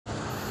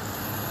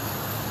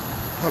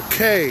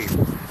Okay.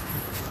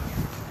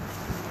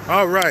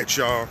 All right,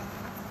 y'all.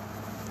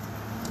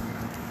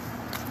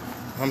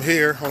 I'm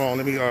here. Hold on.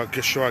 Let me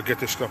get sure I get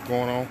this stuff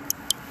going on.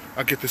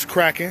 I get this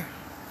cracking.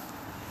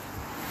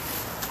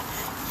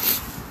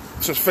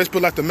 Since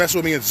Facebook like to mess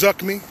with me and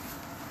zuck me,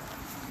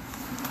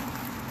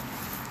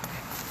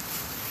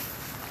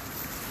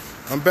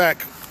 I'm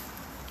back.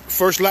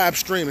 First live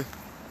streaming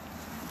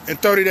in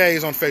 30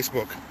 days on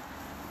Facebook.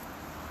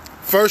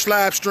 First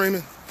live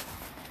streaming.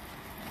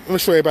 Let me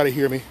show everybody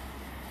hear me.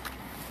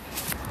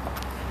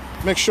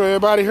 Make sure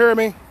everybody hear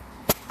me.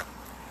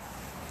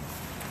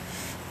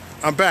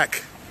 I'm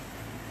back.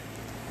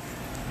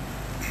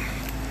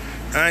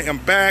 I am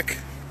back.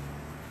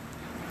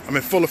 I'm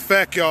in full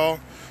effect, y'all.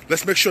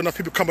 Let's make sure enough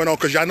people coming on,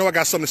 because y'all know I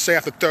got something to say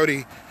after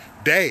 30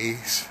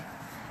 days.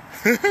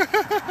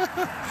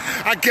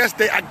 I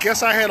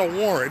guess I had a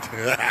warrant.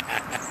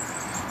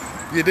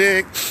 You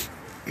dig?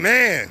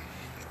 Man,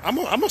 I'm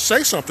gonna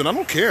say something. I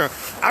don't care.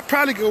 I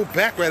probably go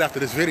back right after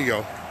this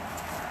video.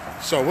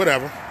 So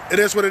whatever. It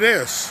is what it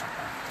is.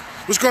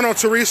 What's going on,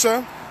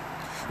 Teresa?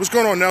 What's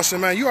going on, Nelson,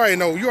 man? You already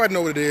know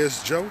what it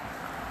is, Joe.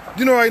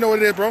 You already know what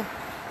it is, bro.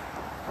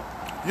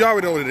 You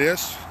already know what it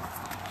is.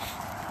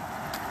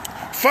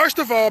 First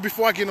of all,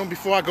 before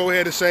I go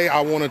ahead and say, I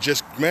want to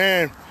just,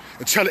 man,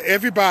 tell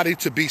everybody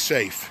to be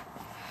safe.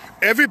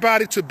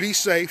 Everybody to be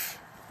safe,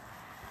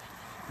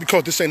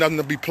 because this ain't nothing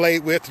to be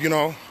played with, you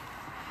know.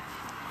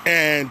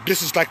 And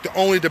this is like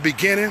only the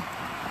beginning.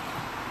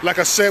 Like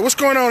I said, what's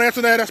going on,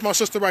 Anthony? That's my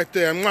sister right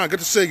there. Mwah, good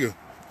to see you.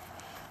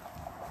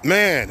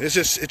 Man, it's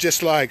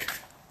just like,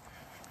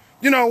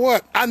 you know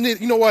what? I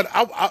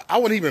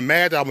wasn't even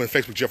mad that I went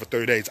in Facebook jail for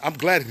 30 days. I'm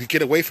glad to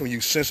get away from you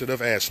sensitive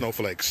ass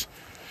snowflakes.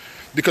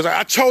 Because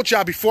I told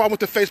y'all before I went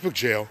to Facebook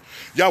jail,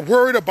 y'all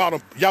worried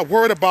about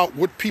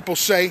what people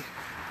say.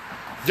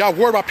 Y'all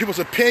worried about people's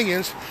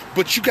opinions,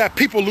 but you got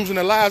people losing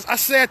their lives. I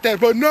said that,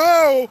 but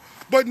no.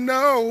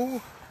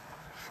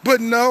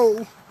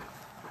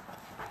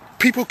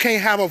 People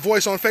can't have a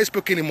voice on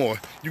Facebook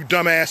anymore. You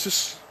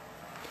dumbasses.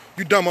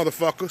 You dumb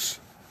motherfuckers.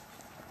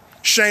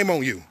 Shame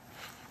on you.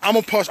 I'm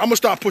gonna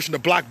start pushing the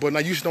block button.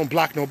 I usually don't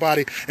block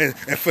nobody, and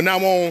from now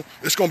on,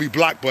 it's gonna be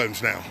block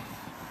buttons now.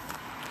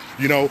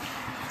 You know,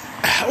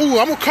 ooh,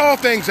 I'm gonna call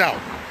things out.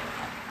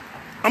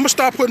 I'm gonna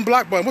start putting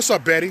block buttons. What's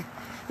up, Betty?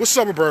 What's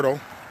up, Roberto?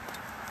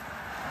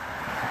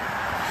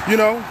 You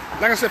know,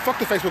 like I said, fuck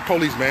the Facebook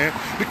police, man.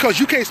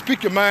 Because you can't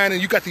speak your mind,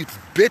 and you got these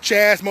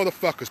bitch-ass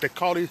motherfuckers that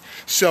call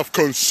themselves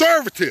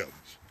conservatives.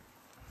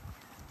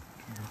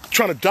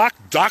 Trying to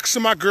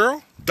doxing my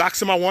girl,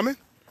 doxing my woman,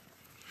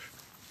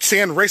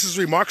 saying racist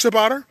remarks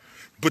about her,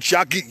 but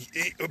y'all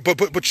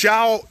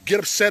get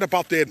upset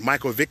about that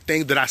Michael Vick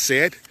thing that I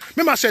said.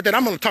 Remember I said that?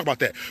 I'm gonna talk about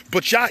that.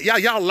 But y'all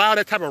allow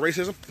that type of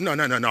racism?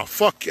 No.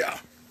 Fuck y'all.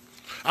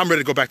 I'm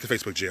ready to go back to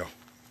Facebook jail,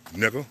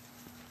 nigga.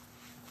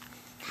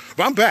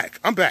 But I'm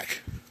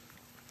back.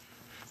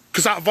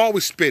 Because I've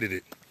always spitted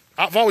it.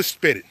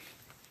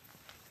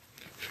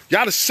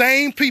 Y'all the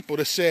same people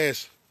that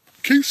says,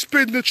 keep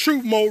spitting the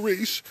truth,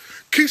 Maurice.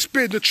 Keep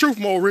spitting the truth,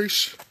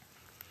 Maurice.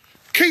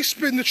 Keep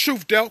spitting the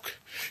truth, Delk.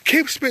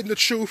 Keep spitting the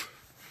truth.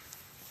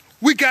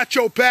 We got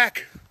your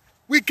back.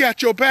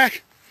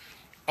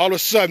 All of a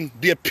sudden,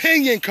 the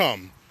opinion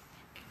come.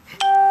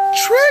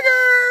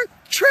 Triggered.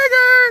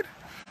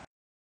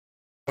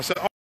 I said,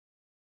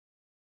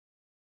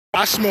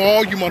 I smell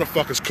all you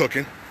motherfuckers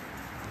cooking.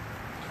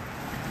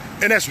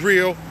 And that's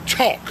real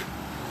talk.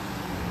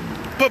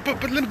 But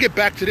let me get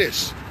back to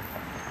this.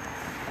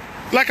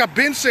 Like I've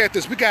been said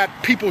this, we got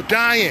people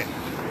dying.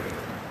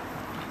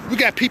 We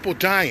got people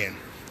dead.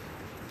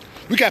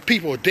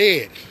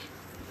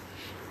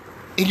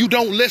 And you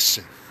don't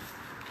listen.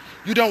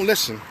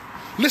 Listen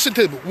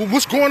to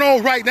what's going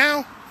on right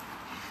now.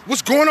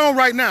 What's going on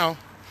right now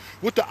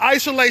with the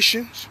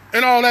isolations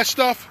and all that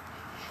stuff,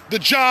 the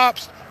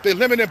jobs, they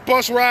limited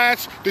bus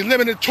rides, they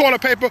limited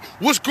toilet paper.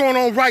 What's going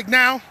on right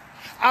now?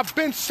 I've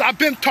been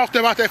talking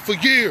about that for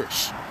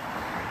years.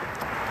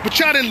 But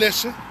y'all didn't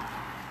listen.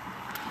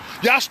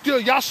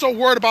 Y'all so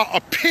worried about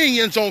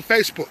opinions on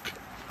Facebook.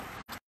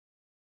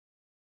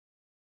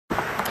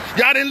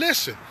 Y'all didn't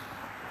listen.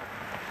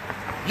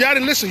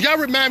 Y'all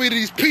remind me of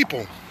these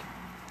people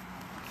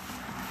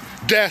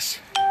that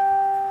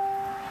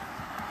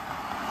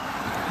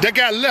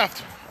got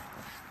left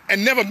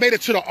and never made it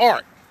to the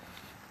art.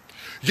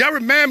 Y'all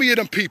remind me of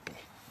them people.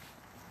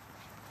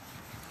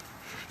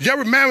 Y'all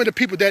remind me of the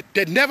people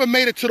that never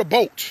made it to the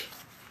boat,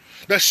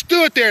 that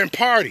stood there and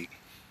partied.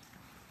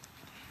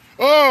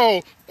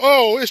 Oh,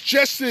 it's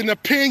just an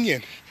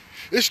opinion.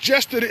 It's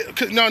just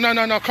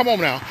no, come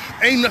on now.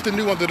 Ain't nothing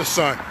new under the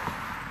sun.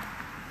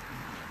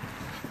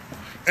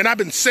 And I've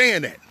been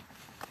saying that.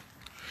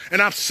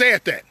 And I've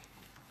said that.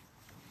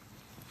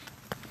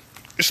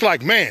 It's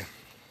like, man,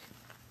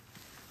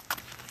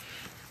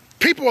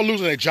 people are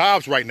losing their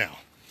jobs right now.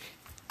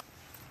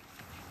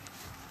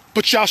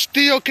 But y'all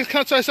still, can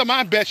I tell you something?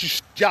 I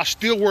bet y'all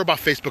still worry about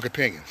Facebook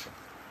opinions.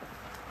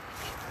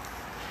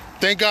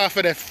 Thank God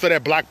for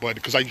that block button,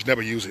 because I used to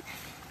never use it.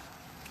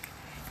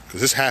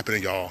 Because it's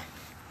happening, y'all.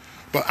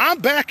 But I'm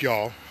back,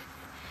 y'all.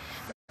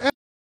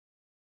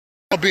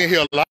 I'll be in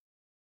here a lot.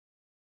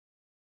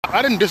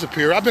 I didn't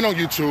disappear. I've been on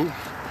YouTube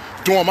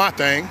doing my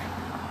thing,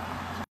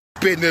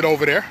 spitting it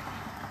over there.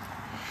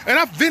 And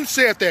I've been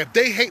said that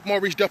they hate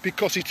Maurice Duck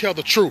because he tells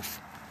the truth.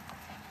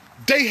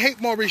 They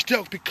hate Maurice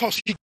Duck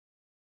because he...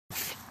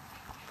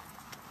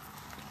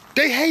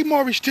 They hate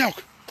Maurice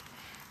Duck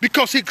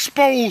because he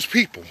exposed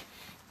people.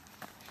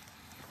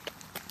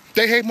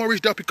 They hate Maurice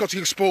Duck because he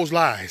exposed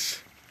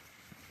lies.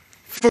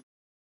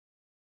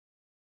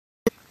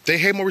 They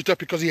hate Maurice Duck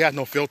because he has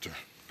no filter.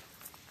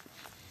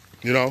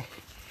 You know?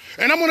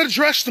 And I'm going to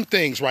address some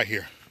things right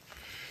here.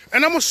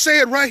 And I'm going to say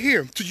it right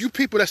here to you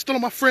people that's still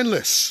on my friend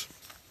list.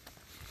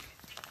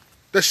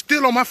 That's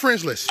still on my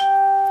friends list.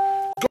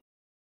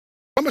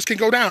 Numbers can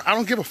go down. I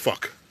don't give a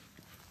fuck.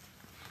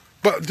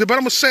 But I'm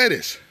going to say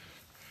this.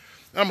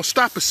 I'm going to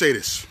stop and say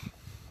this.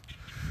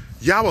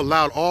 Y'all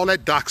allowed all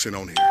that doxing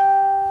on here.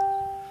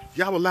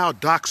 Y'all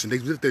allowed doxing.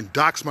 They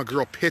doxed my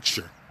girl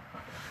picture.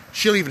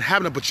 She don't even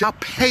have it, but y'all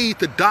paid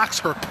to dox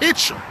her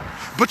picture.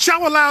 But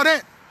y'all allow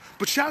that.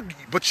 But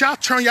y'all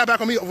turn y'all back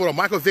on me over a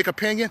Michael Vick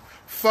opinion.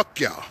 Fuck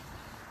y'all.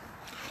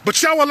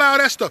 But y'all allow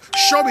that stuff.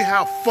 Show me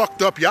how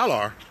fucked up y'all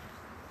are.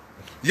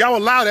 Y'all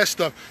allow that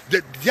stuff.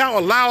 Y'all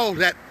allow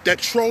that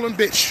trolling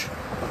bitch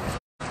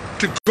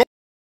to go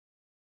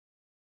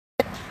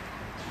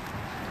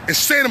and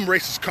say them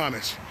racist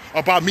comments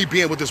about me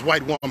being with this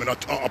white woman, a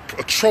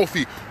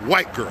trophy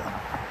white girl.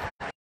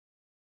 As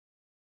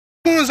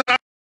soon as I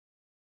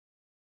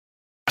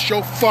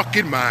your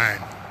fucking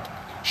mind,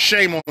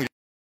 shame on you.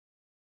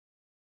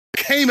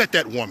 Came at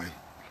that woman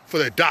for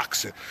the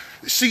doxing.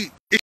 See,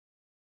 it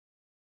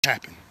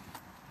happened.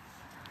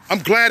 I'm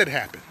glad it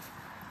happened.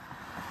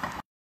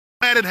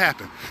 Glad it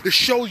happened. It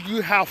shows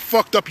you how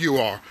fucked up you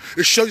are.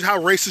 It shows you how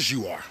racist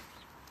you are.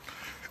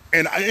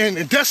 And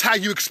that's how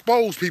you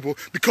expose people,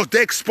 because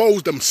they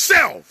expose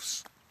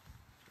themselves.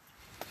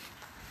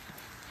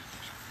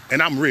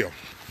 And I'm real.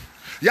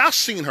 Y'all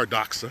seen her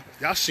doxer.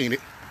 Y'all seen it.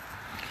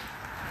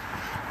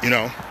 You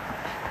know,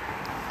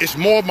 it's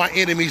more of my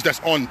enemies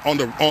that's on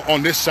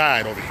this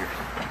side over here,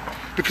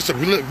 because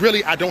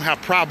really I don't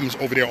have problems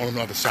over there on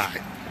the other side.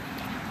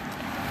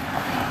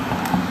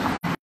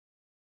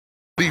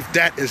 Leave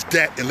that as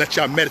that and let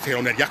y'all meditate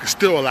on that. Y'all can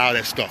still allow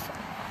that stuff.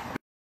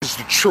 This is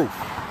the truth.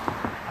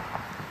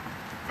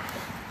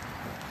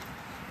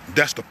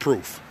 That's the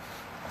proof.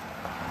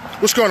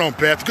 What's going on,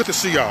 Beth? Good to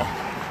see y'all.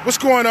 What's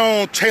going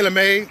on, Taylor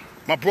Made?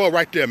 My bro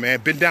right there, man.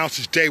 Been down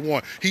since day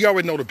one. He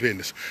already know the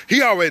business.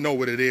 He already know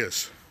what it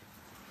is.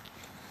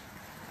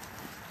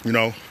 You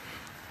know?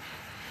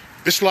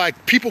 It's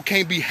like people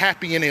can't be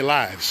happy in their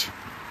lives.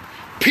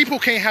 People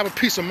can't have a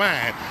peace of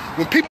mind.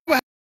 When people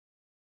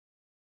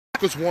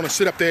want to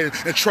sit up there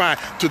and try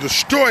to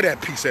destroy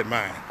that peace of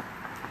mind.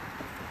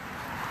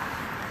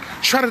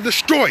 Try to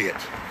destroy it.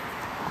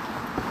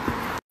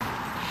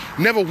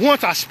 Never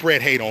once I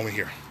spread hate over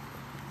here.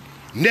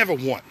 Never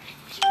once.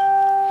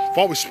 I've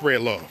always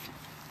spread love.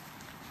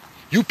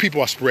 You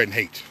people are spreading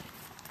hate.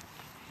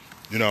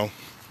 You know?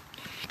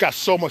 Got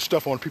so much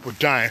stuff on people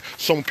dying.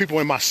 Some people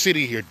in my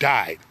city here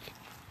died.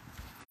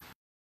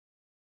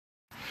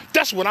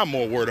 That's what I'm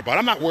more worried about.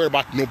 I'm not worried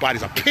about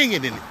nobody's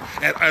opinion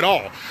at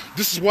all.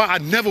 This is why I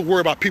never worry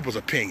about people's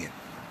opinion.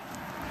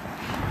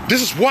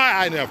 This is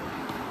why I never.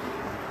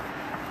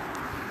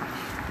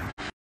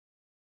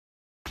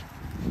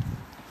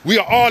 We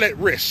are all at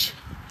risk.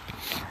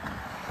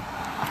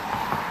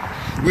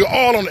 We are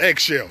all on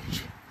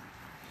eggshells.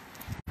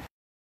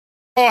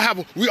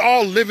 We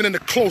all living in a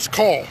close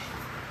call.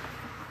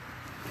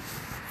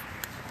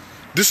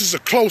 This is a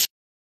close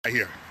right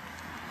here.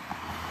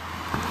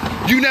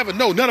 You never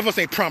know. None of us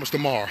ain't promised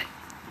tomorrow.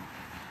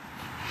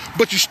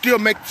 But you still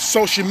make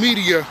social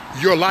media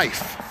your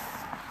life.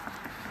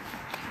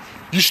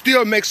 You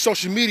still make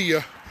social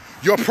media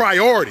your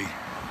priority.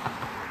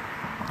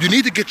 You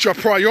need to get your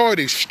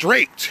priorities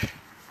straight.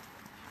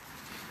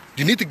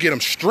 You need to get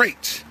them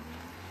straight.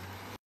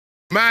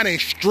 Mine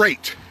ain't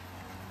straight.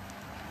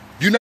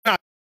 You're not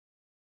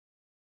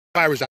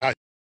virus out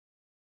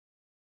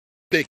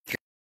there.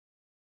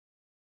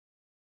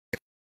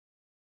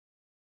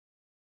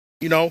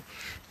 You know,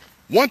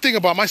 one thing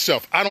about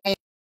myself, I don't.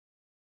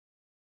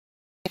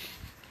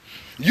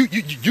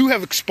 You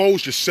have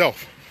exposed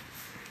yourself.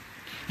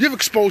 You have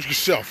exposed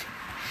yourself.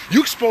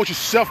 You expose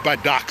yourself by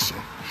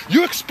doxing.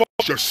 You expose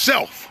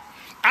yourself.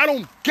 I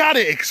don't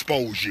gotta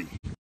expose you.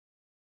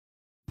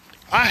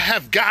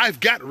 I've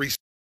got receipts.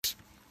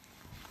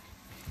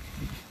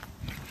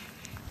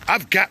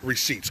 I've got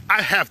receipts.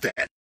 I have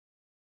that.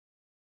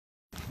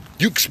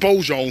 You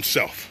expose your own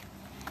self.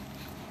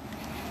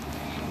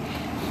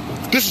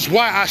 This is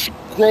why I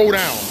scroll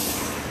down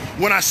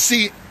when I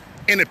see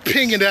an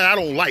opinion that I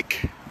don't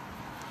like.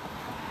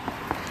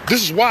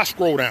 This is why I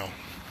scroll down.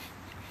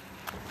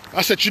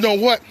 I said, you know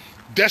what?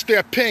 That's their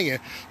opinion.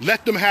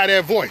 Let them have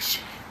their voice.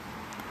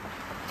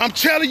 I'm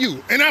telling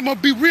you, and I'm going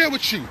to be real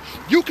with you.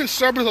 You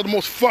conservatives are the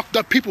most fucked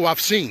up people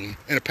I've seen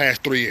in the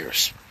past 3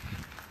 years.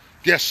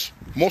 Yes,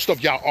 most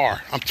of y'all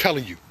are. I'm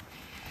telling you.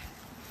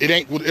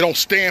 It don't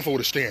stand for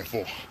what it stands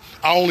for.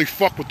 I only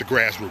fuck with the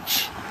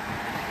grassroots.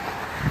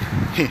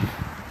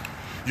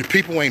 Your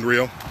people ain't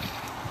real.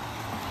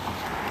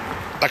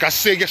 Like I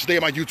said yesterday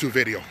in my YouTube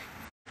video,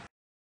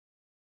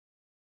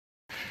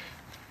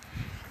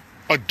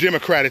 a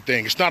Democratic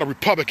thing. It's not a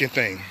Republican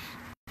thing.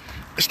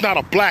 It's not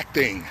a black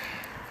thing.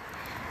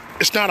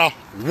 It's not a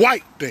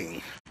white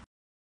thing.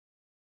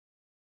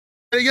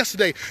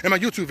 Yesterday in my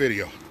YouTube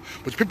video,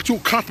 but people too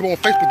comfortable on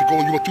Facebook to go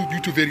on your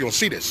YouTube video and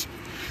see this.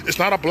 It's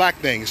not a black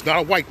thing. It's not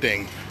a white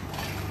thing.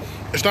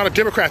 It's not a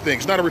Democrat thing.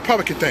 It's not a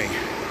Republican thing.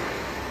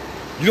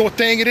 You know what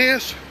thing it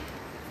is?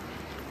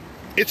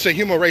 It's a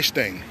human race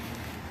thing.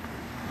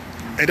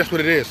 And that's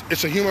what it is.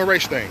 It's a human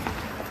race thing.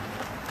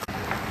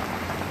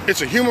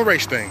 It's a human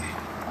race thing.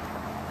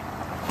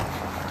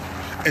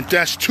 And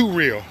that's too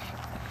real.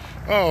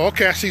 Oh,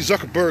 okay, I see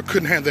Zuckerberg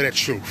couldn't handle that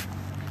truth.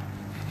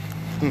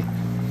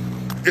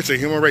 It's a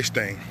human race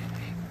thing.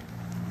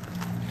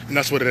 And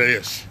that's what it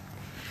is.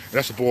 And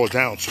that's what it boils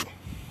down to.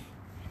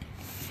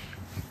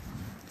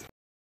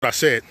 What I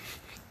said.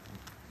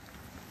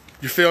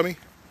 You feel me?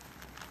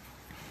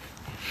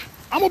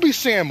 I'm going to be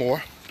saying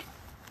more.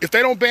 If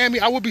they don't ban me,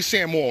 I will be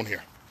saying more on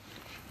here.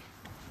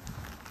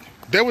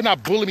 They would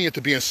not bully me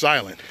into being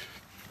silent.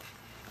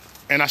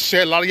 And I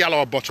said a lot of y'all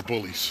are a bunch of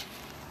bullies.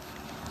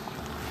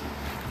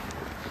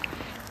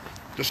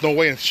 There's no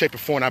way in shape or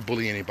form I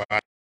bully anybody.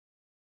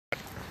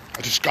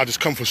 I just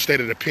come from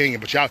stated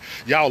opinion, but y'all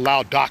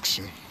allow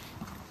doxing.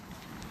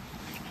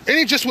 It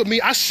ain't just with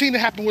me. I seen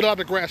it happen with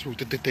other grassroots.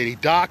 They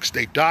dox.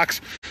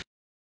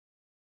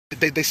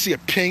 They see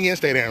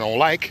opinions they don't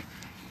like.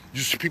 You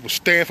see people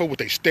stand for what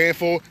they stand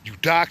for. You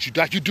dox.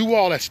 You do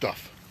all that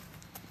stuff.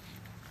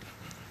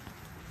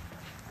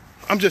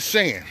 I'm just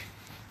saying.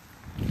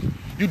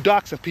 You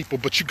doxing people,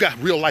 but you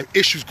got real life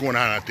issues going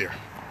on out there.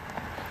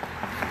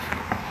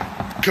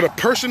 Could a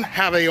person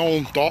have their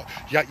own thought?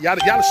 Y'all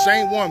the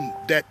same one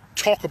that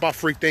talk about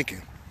free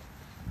thinking.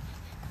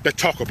 That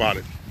talk about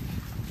it.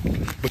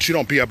 But you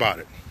don't be about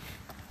it.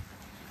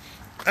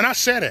 And I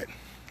said it.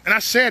 And I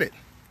said it.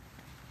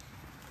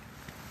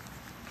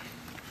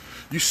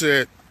 You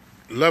said,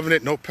 loving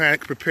it, no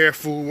panic, prepare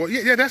food. Well,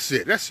 yeah, that's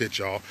it. That's it,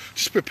 y'all.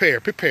 Just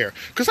prepare.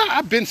 Because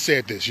I've been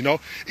said this, you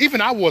know.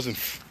 Even I wasn't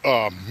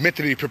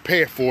mentally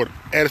prepared for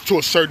it to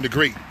a certain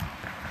degree.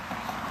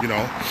 You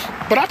know.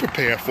 But I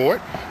prepared for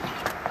it.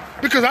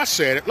 Because I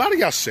said it. A lot of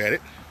y'all said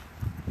it.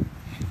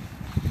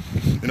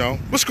 You know.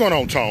 What's going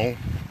on, Tone?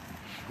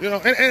 You know,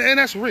 and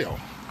that's real.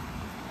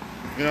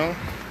 You know.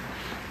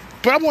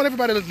 But I want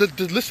everybody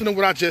to listen to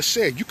what I just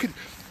said.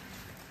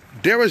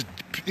 There is,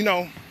 you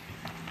know,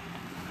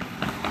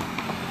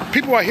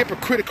 people are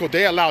hypocritical.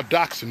 They allow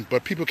doxing,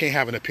 but people can't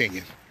have an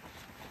opinion.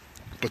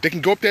 But they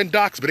can go up there and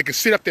dox, but they can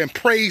sit up there and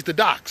praise the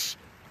dox.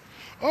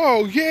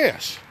 Oh,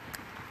 yes.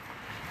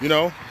 You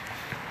know.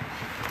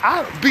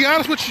 I'll be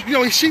honest with you, you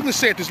know, she even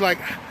said this, like,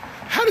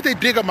 how did they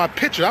dig up my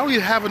picture? I don't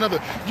even have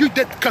another,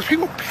 because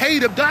people pay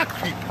to dox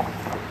people.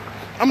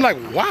 I'm like,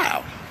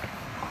 wow.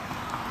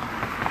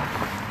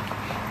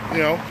 You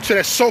know, to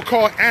that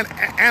so-called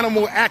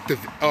animal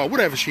activist,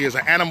 whatever she is,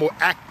 an animal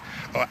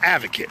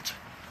advocate.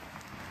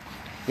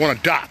 Want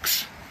to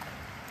dox.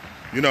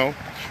 You know,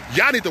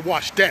 y'all need to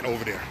watch that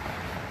over there.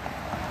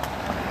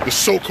 The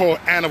so-called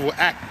animal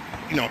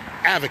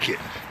advocate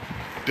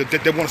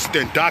that want to sit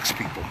there and dox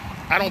people.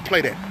 I don't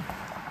play that.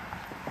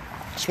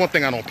 It's one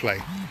thing I don't play.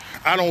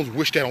 I don't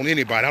wish that on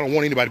anybody. I don't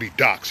want anybody to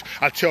be doxxed.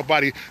 I tell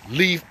everybody,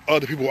 leave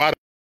other people out of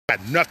it.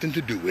 Got nothing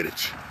to do with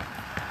it.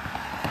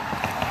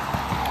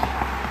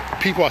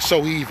 People are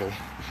so evil.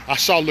 I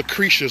saw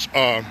Lucretia's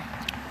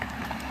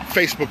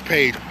Facebook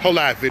page, her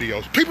live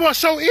videos. People are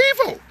so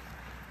evil.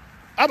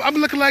 I'm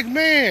looking like,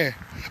 man,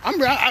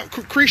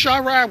 Lucretia, I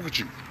ride with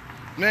you.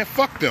 Man,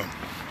 fuck them.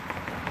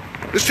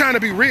 It's time to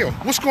be real.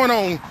 What's going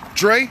on,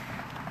 Dre?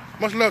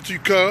 Much love to you,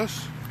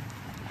 cuz.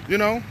 You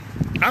know,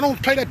 I don't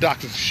play that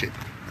doctor's shit.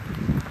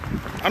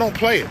 I don't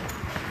play it.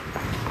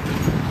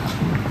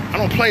 I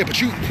don't play it, but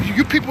you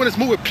people in this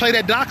movement play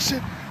that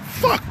doxing?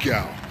 Fuck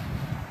y'all.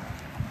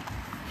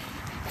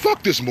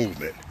 Fuck this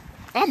movement.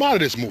 I'm out of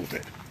this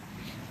movement.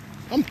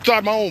 I'm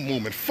starting my own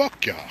movement.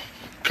 Fuck y'all.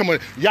 Come on,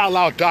 y'all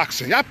allow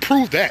doxing. Y'all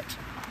prove that.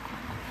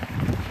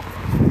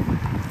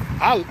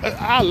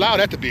 I allow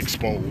that to be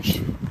exposed.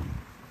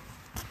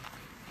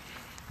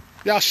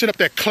 Y'all sit up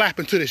there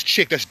clapping to this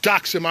chick that's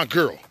doxing my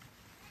girl.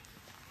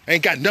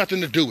 Ain't got nothing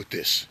to do with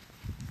this.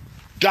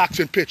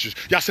 Doxing pictures.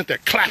 Y'all sit there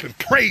clapping,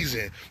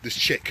 praising this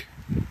chick.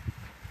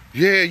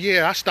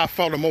 Yeah, I stopped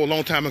following Mo a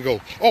long time ago.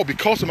 Oh,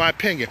 because of my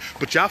opinion.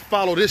 But y'all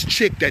follow this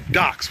chick that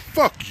dox.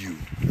 Fuck you.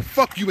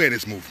 Fuck you and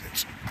his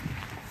movements.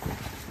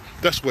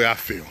 That's the way I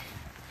feel.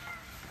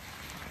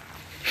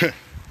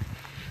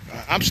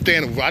 I'm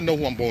standing, I know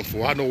who I'm going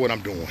for. I know what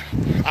I'm doing.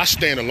 I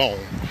stand alone.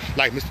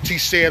 Like Mr. T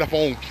said up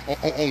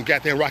on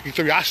goddamn Rocky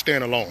 3, I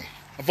stand alone.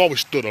 I've always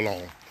stood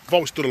alone. I've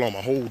always stood alone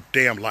my whole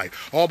damn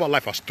life. All my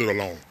life I stood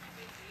alone.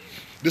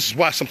 This is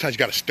why sometimes you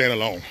gotta stand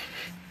alone.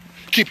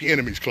 Keep your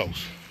enemies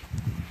close.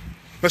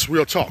 That's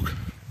real talk.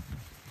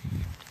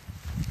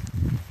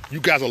 You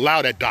guys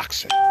allow that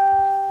doxing.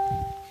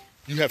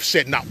 You have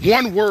said not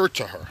one word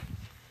to her.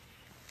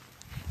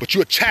 But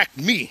you attacked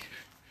me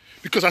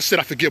because I said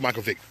I forgive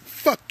Michael Vick.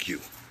 Fuck you.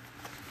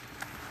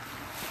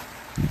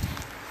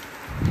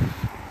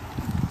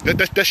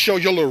 That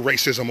shows your little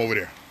racism over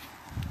there.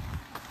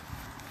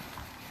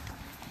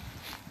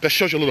 That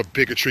shows your little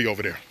bigotry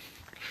over there.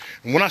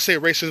 And when I say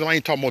racism, I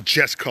ain't talking about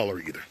just color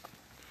either.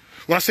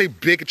 When I say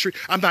bigotry,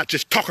 I'm not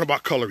just talking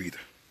about color either.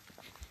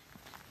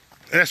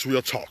 And that's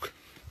real talk.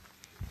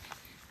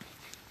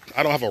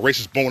 I don't have a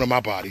racist bone in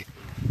my body.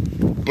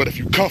 But if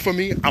you come for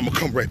me, I'm going to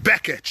come right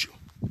back at you.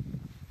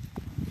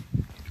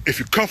 If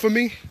you come for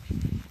me,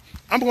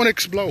 I'm going to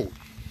explode.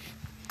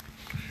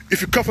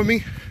 If you come for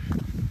me,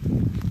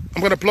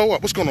 I'm going to blow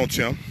up. What's going on,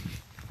 Tim?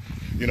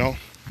 You know?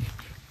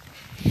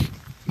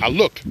 I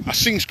looked. I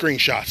seen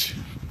screenshots.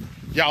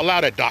 Y'all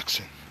allow that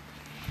doxing.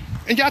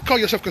 And y'all call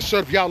yourself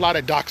conservative. Y'all allow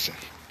that doxing.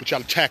 But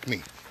y'all attack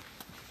me.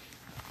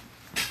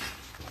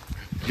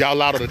 Y'all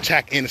allow it to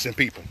attack innocent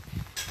people.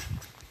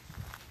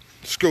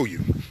 Screw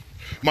you.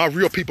 My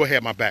real people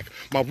have my back.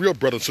 My real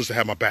brother and sister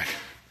have my back.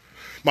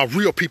 My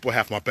real people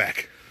have my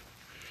back.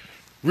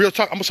 Real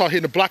talk, I'm gonna start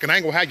hitting the block and I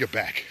ain't gonna have your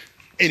back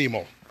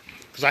anymore.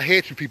 Because I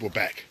had you people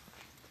back.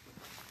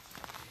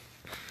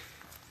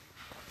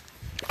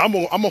 I'm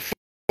gonna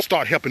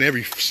start helping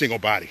every single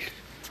body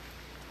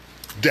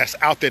that's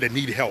out there that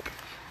need help.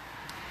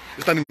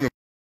 It's not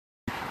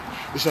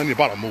even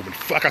about a movement.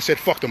 Like I said,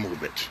 fuck the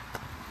movement.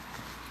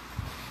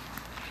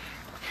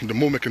 The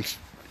movement can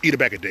eat a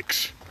bag of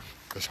dicks.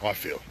 That's how I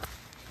feel.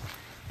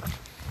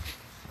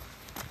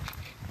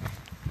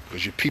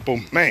 Because you people,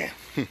 man,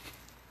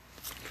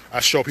 I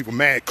show people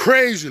mad,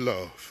 crazy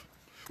love.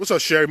 What's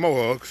up, Sherry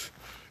Mohugs?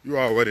 You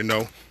already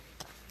know.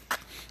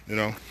 You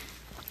know,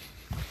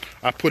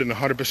 I put in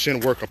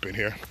 100% work up in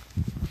here.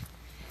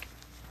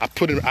 I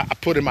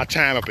put in my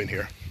time up in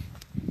here.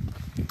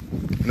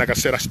 And like I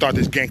said, I start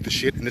this gangster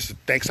shit, and this is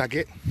the thanks I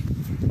get.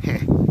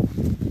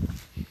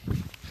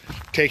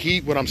 Take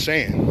heed what I'm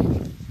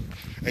saying.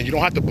 And you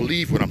don't have to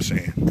believe what I'm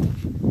saying.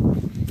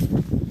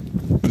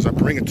 Because I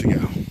bring it to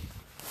y'all.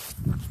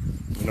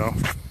 You know?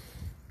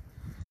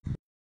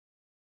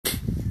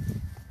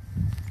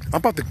 I'm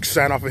about to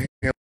sign off of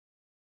him.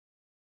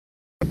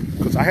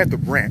 Because I had to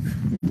rant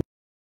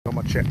on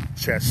my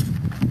chest.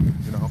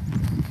 You know?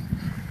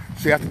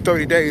 See, after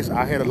 30 days,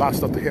 I had a lot of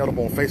stuff to held up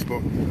on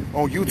Facebook.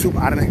 On YouTube,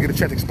 I didn't get a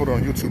chance to export it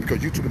on YouTube because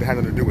YouTube had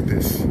nothing to do with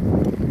this.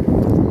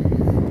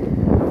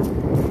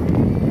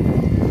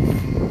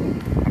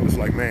 I'm just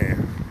like,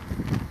 man,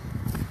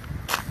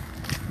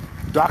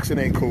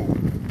 doxing ain't cool.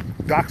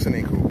 Doxing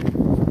ain't cool.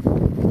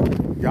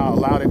 Y'all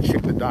allow that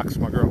chick to dox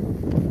my girl?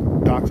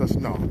 Dox us?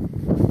 No.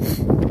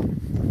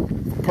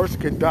 If a person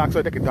can dox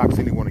her, they can dox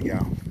any one of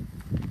y'all.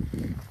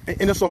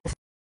 And it's so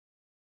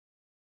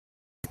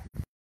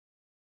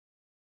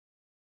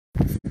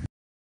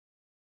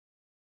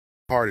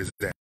hard as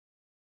that.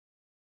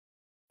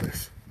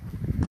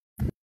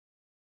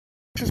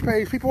 Just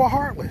page, people are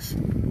heartless.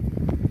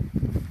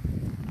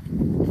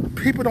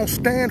 People don't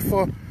stand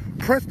for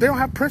they don't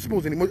have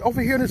principles anymore.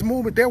 Over here in this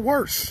movement, they're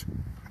worse.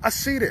 I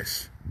see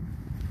this.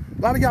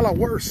 A lot of y'all are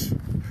worse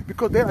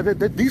because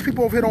these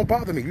people over here don't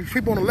bother me. These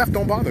people on the left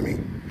don't bother me.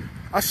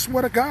 I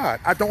swear to God,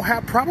 I don't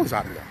have problems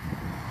out of them.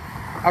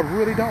 I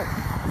really don't.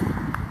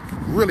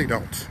 Really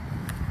don't.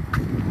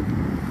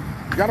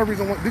 Y'all the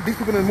reason why these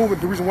people in the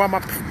movement, the reason why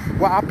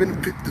I've been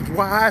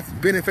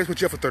in Facebook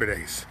jail for 30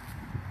 days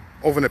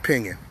over an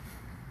opinion.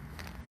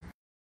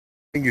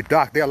 And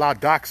they allow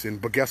doxing,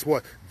 but guess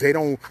what? They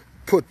don't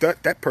put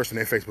that person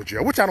in Facebook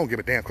jail, which I don't give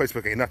a damn.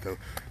 Facebook ain't nothing.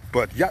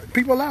 But y'all,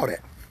 people allow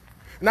that.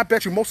 And I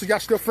bet you most of y'all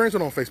still friends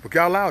with on Facebook.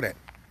 Y'all allow that.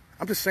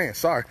 I'm just saying,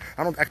 sorry.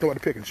 I don't act like to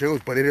pick and choose,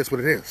 but it is what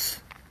it is.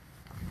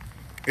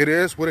 It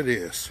is what it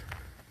is.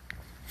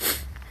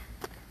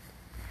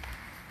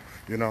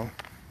 You know?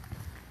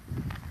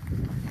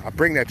 I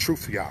bring that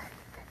truth to y'all.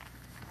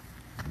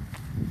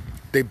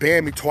 They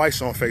banned me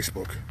twice on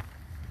Facebook.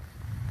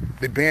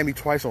 They banned me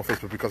twice on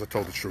Facebook because I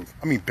told the truth.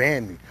 I mean,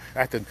 banned me.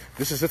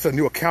 This is a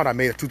new account I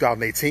made in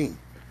 2018.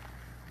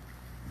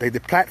 They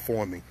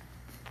deplatformed me.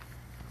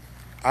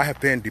 I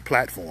have been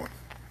deplatformed.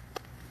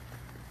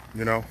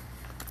 You know?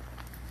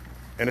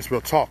 And it's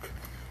real talk.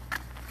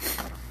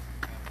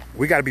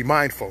 We got to be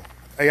mindful.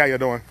 Hey, how you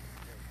doing?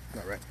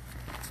 All right.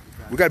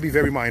 We got to be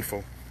very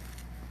mindful.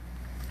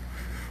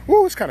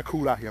 Woo, it's kind of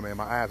cool out here, man.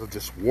 My eyes are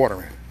just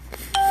watering.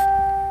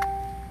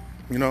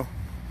 You know?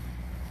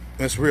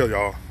 It's real,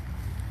 y'all.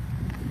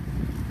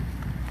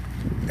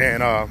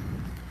 And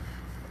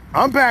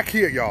I'm back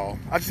here, y'all.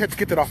 I just had to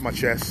get that off my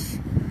chest.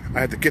 I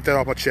had to get that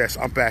off my chest.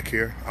 I'm back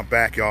here. I'm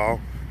back, y'all.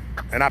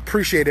 And I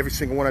appreciate every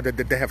single one of them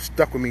that have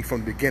stuck with me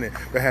from the beginning,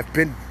 that have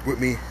been with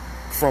me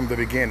from the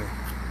beginning.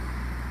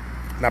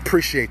 And I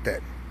appreciate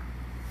that.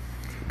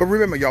 But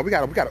remember, y'all, we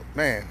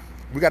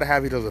gotta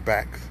have each other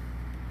back.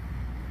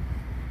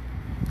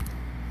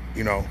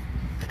 You know,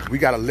 we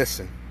gotta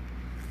listen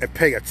and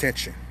pay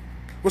attention.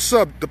 What's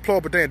up,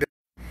 deplorable Dan?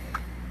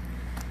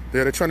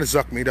 They're trying to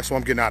zuck me. That's why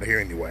I'm getting out of here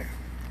anyway.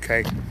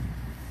 Okay.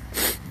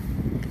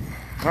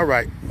 All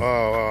right.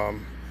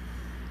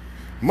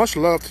 Much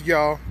love to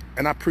y'all,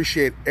 and I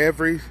appreciate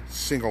every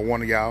single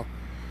one of y'all.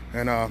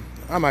 And I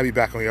might be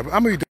back on here.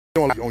 I'm gonna be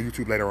doing on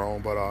YouTube later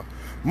on, but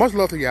much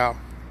love to y'all.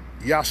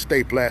 Y'all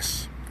stay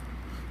blessed.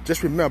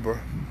 Just remember,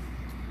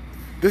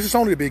 this is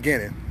only the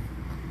beginning.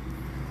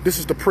 This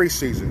is the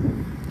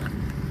preseason.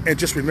 And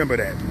just remember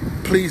that.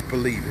 Please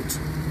believe it.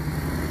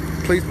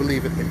 Please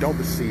believe it and don't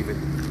deceive it.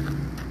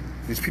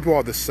 These people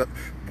are the...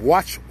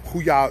 Watch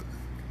who y'all...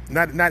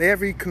 Not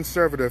every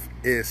conservative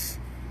is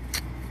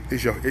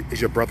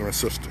your brother and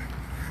sister.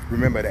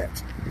 Remember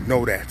that.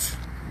 Know that.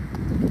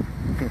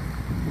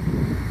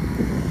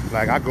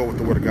 Like, I go with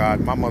the word of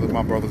God. My mother,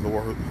 my brother's the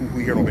word. Who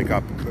here don't make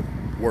up the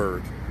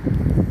word.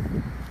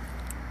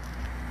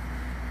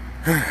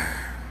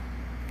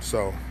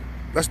 So,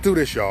 let's do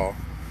this, y'all.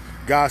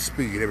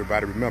 Godspeed,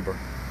 everybody. Remember,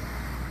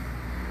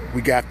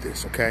 we got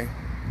this, okay?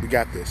 We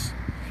got this.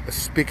 Let's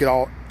speak it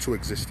all to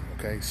existence,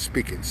 okay?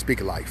 Speak it.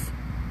 Speak life.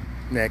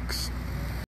 Next.